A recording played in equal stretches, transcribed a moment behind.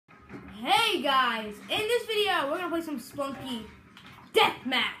Hey guys, in this video we're gonna play some Spelunky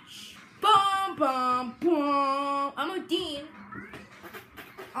deathmatch. Bum bum bum. I'm with Dean.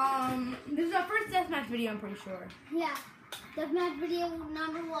 This is our first deathmatch video, I'm pretty sure. Yeah, deathmatch video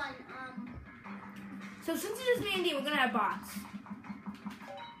number 1. So since it's just me and Dean, we're gonna have bots.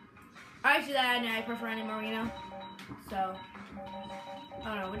 Actually, I prefer any more, you know. So I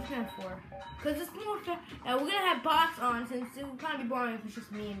don't know. We're just gonna have 4 because it's more fair. We're gonna have bots on since it would kind of be boring if it's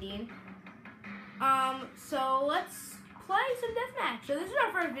just me and Dean. So let's play some deathmatch. So this is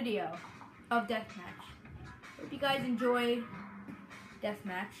our first video of deathmatch. Hope you guys enjoy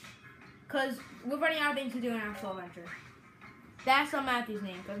deathmatch, cause we're running out of things to do in our solo adventure. That's not Matthew's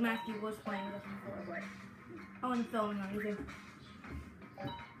name, cause Matthew was playing with us before, but I wasn't filming or anything.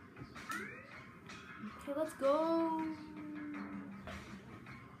 Okay, let's go.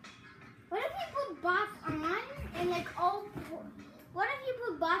 What if you put bots on and like all 4? What if you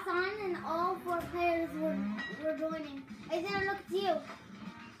put bots on and all 4 players were joining? And then look at you.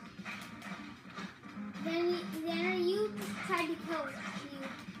 Then you tried to kill you.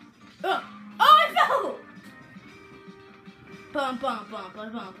 Oh, I fell! Bum bum bum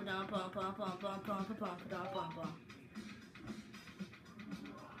bum bum bum bum bum bum bum bum bum bum bum.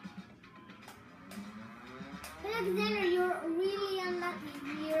 But Alexander, you're really unlucky.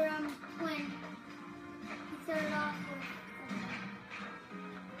 You're when you started off with.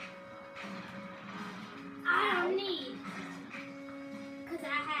 I don't need, cause I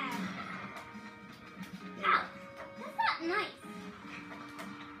have. Ow! That's not nice.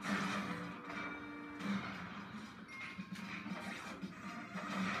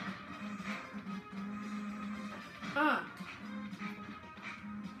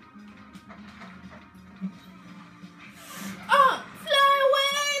 Fly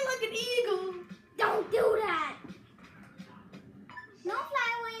away like an eagle. Don't do that. Don't fly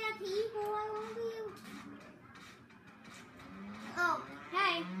away like the eagle. I won't be you. Oh,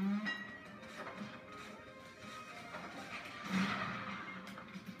 hey.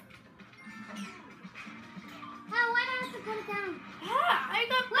 Oh, why do I have to put it down? Ah, I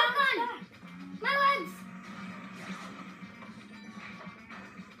got Look on. My legs.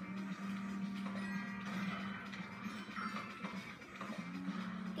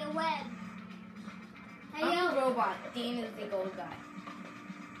 Get wet. Hey, I'm yo. a robot. Dean is the gold guy.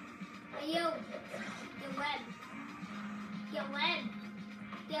 Hey, yo. Get wet. Get wet.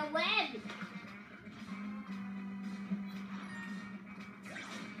 Get wet.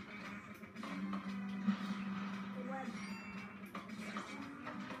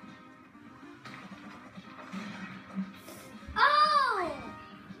 Oh!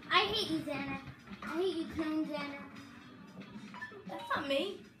 I hate you, Xander. I hate you, clone Xander. That's not me.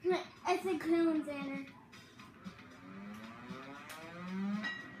 I said clone Xander.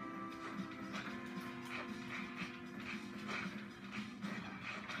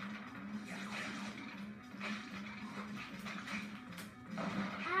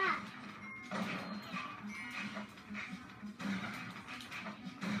 Ah!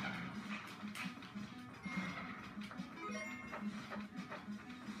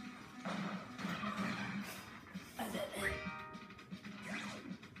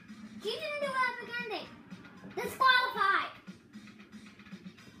 She didn't do epic ending. Disqualified.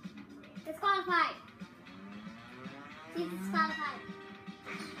 Disqualified. She's disqualified.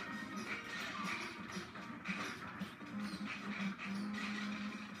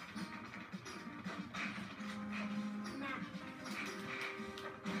 Nah.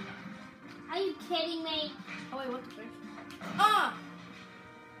 Are you kidding me? Oh wait, what the frick?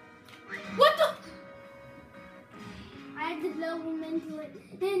 What the? I had to blow him into it,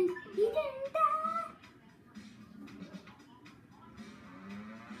 and he didn't die.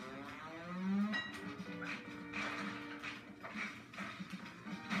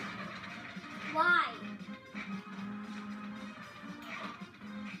 Why?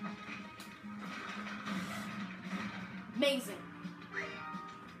 Amazing.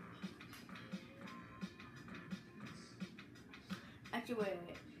 Actually, wait.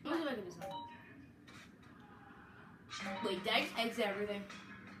 Let me see if I can do something. Wait, did I just exit everything?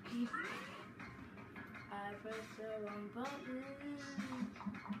 I pressed the wrong button.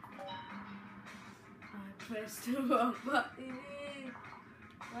 I pressed the wrong button.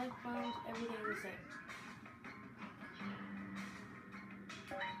 Life bombs, everything the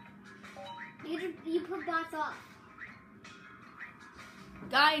same. You put bots off.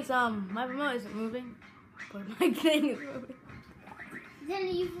 Guys, my remote isn't moving, but my thing is moving. Then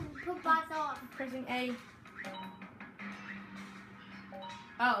you put bots off. Pressing A.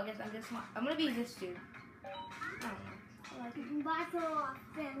 Oh, I guess I'm gonna be this dude. I don't know. Bots off.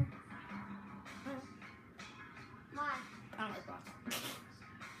 Then kind of like bots.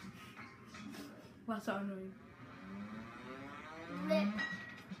 Wow, so annoying. Lip.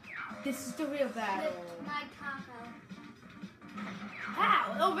 This is the real battle. Lipped my taco.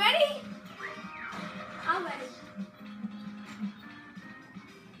 How? Already? Already.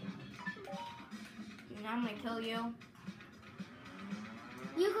 Now I'm gonna kill you.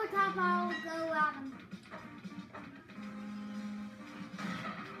 You go top, I'll go bottom.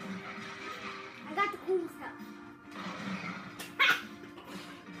 I got the cool stuff.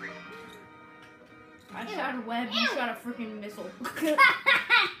 I shot a web, you shot a freaking missile.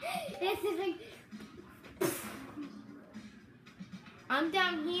 This is like... I'm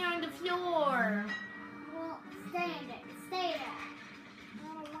down here on the floor. Well, stay in there. Stay there.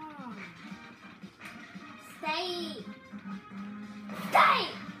 Stay. Stay!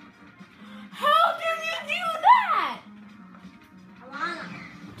 How did you do that? Alana.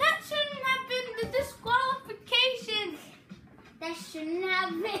 That shouldn't have been the disqualification. That shouldn't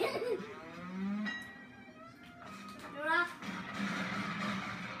have been. Rock.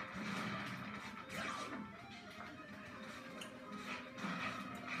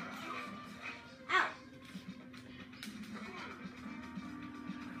 Ow.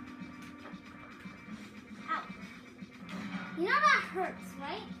 Ow. You know that hurts,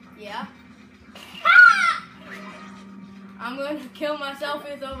 right? Yeah. Ah! I'm going to kill myself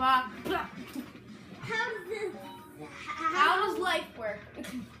with a rock. How does this... How does life work?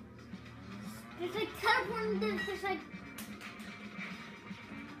 There's like teleporting, there's like...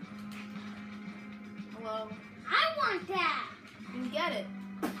 Hello. I want that! You can get it.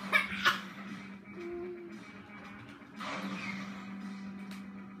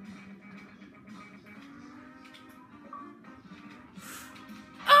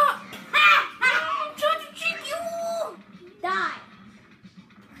 Ah! I'm trying to trick you! Die!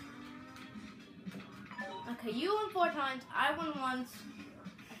 Okay, you won 4 times. I won once.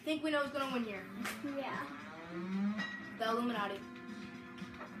 I think we know who's gonna win here. Yeah. The Illuminati.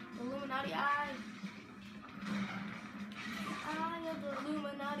 The Illuminati, I am the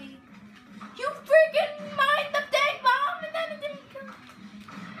Illuminati. You freaking mind the dang bomb and then it didn't come.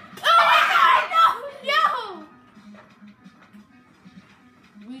 Oh my god, no!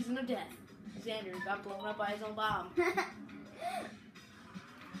 No! Reason of death. Xander got blown up by his own bomb.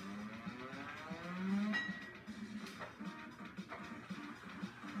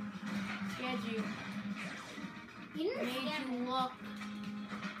 Scared you. You didn't Made scare you me. look.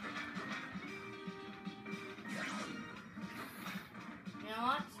 You know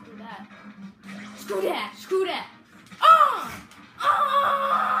what? Screw that. Screw that! Screw that! Ah!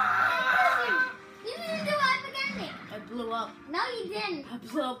 Ah! You didn't do it again. I blew up. No, you didn't. I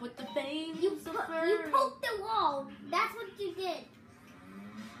blew up with the fame. You poked the wall. That's what you did.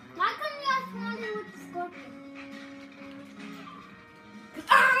 Why couldn't you have spawned it with the scorpion? Cause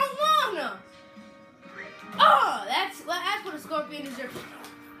I don't wanna. Oh, that's what a scorpion deserves.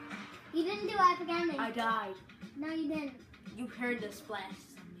 You didn't do hypogamity. I died. No, you didn't. You heard the splash.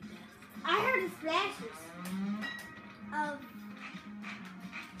 I heard the splashes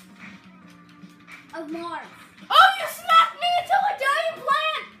of Mars. Oh, you smacked me into a dying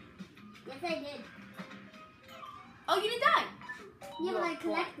plant. Yes, I did. Oh, you didn't die. Yeah, but You're I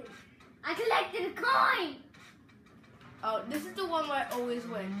collected. I collected a coin. Oh, this is the one where I always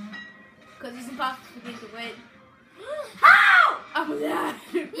win. Because it's impossible for me to win. How? I'm not.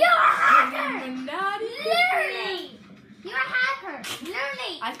 You're a hacker. Illuminati. Literally. You're a hacker.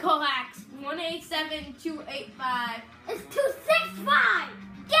 Literally. I call hacks. 187-285. It's 265.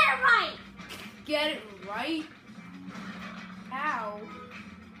 Get it right. Get it right. Ow.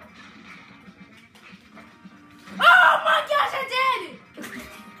 Oh my gosh, I did!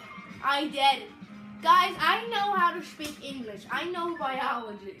 I did. Guys, I know how to speak English. I know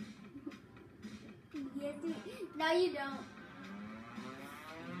biology. Yes, no, you don't.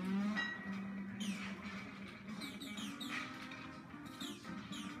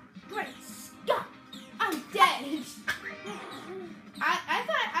 Great Scott! I'm dead. I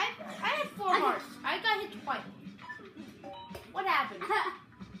thought I had 4 marks. I got hit twice. What happened? Wait,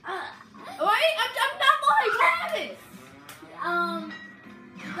 I'm not lying. What happened?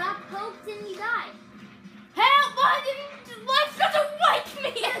 You got poked and you died. Help! Why didn't life doesn't like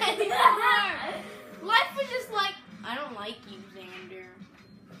me anymore? Life was just like, I don't like you, Xander.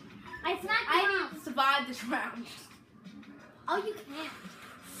 I smacked I you need to survive this round. Oh, you can't.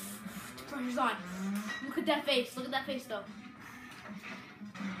 The pressure's on. Look at that face. Look at that face, though.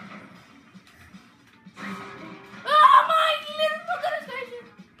 Oh my little goodness gracious!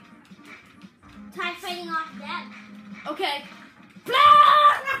 Try fighting off that. Okay.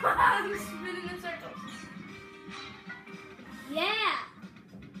 I'm spinning in circles.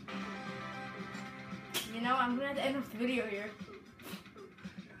 I'm gonna have to end off the video here.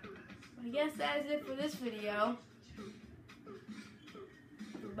 I guess that is it for this video.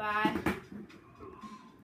 Goodbye.